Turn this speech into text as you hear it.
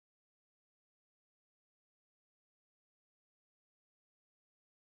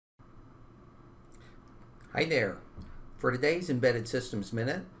Hi there. For today's Embedded Systems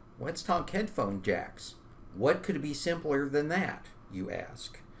Minute, let's talk headphone jacks. What could be simpler than that, you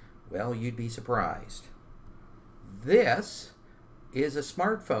ask? Well, you'd be surprised. This is a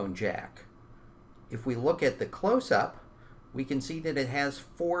smartphone jack. If we look at the close-up, we can see that it has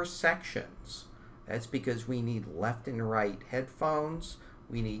 4 sections. That's because we need left and right headphones,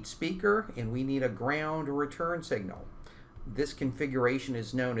 we need speaker, and we need a ground or return signal. This configuration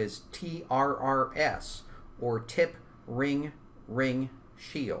is known as TRRS, or tip ring ring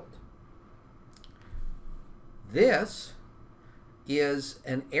shield. This is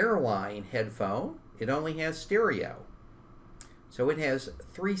an airline headphone. It only has stereo. So it has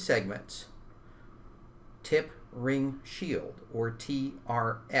 3 segments. Tip ring shield, or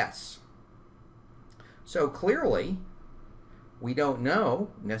TRS. So clearly, we don't know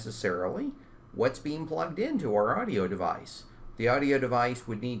necessarily what's being plugged into our audio device. The audio device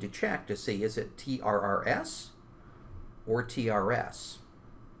would need to check to see, is it TRRS or TRS?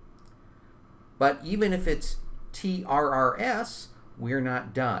 But even if it's TRRS, we're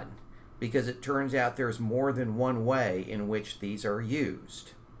not done, because it turns out there's more than one way in which these are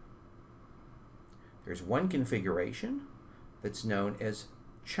used. There's one configuration that's known as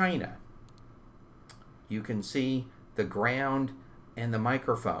China. You can see the ground and the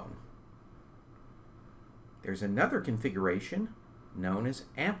microphone. There's another configuration known as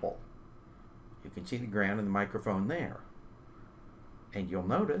Apple. You can see the ground and the microphone there. And you'll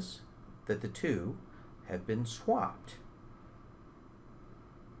notice that the two have been swapped.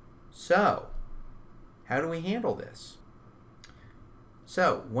 So, how do we handle this?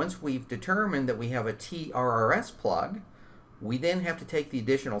 So, once we've determined that we have a TRRS plug, we then have to take the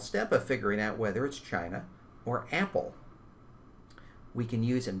additional step of figuring out whether it's China or Apple. We can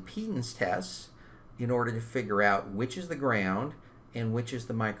use impedance tests in order to figure out which is the ground and which is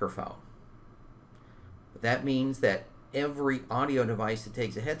the microphone. But that means that every audio device that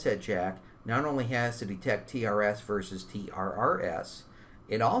takes a headset jack not only has to detect TRS versus TRRS,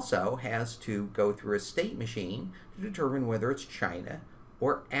 it also has to go through a state machine to determine whether it's China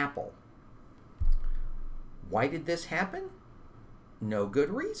or Apple. Why did this happen? No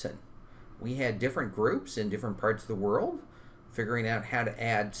good reason. We had different groups in different parts of the world figuring out how to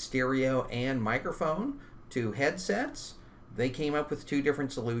add stereo and microphone to headsets. They came up with 2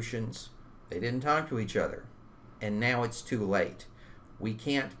 different solutions. They didn't talk to each other. And now it's too late. We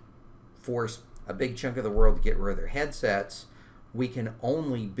can't force a big chunk of the world to get rid of their headsets. We can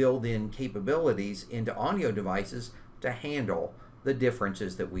only build in capabilities into audio devices to handle the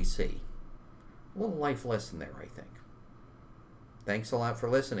differences that we see. A little life lesson there, I think. Thanks a lot for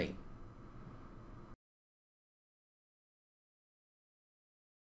listening.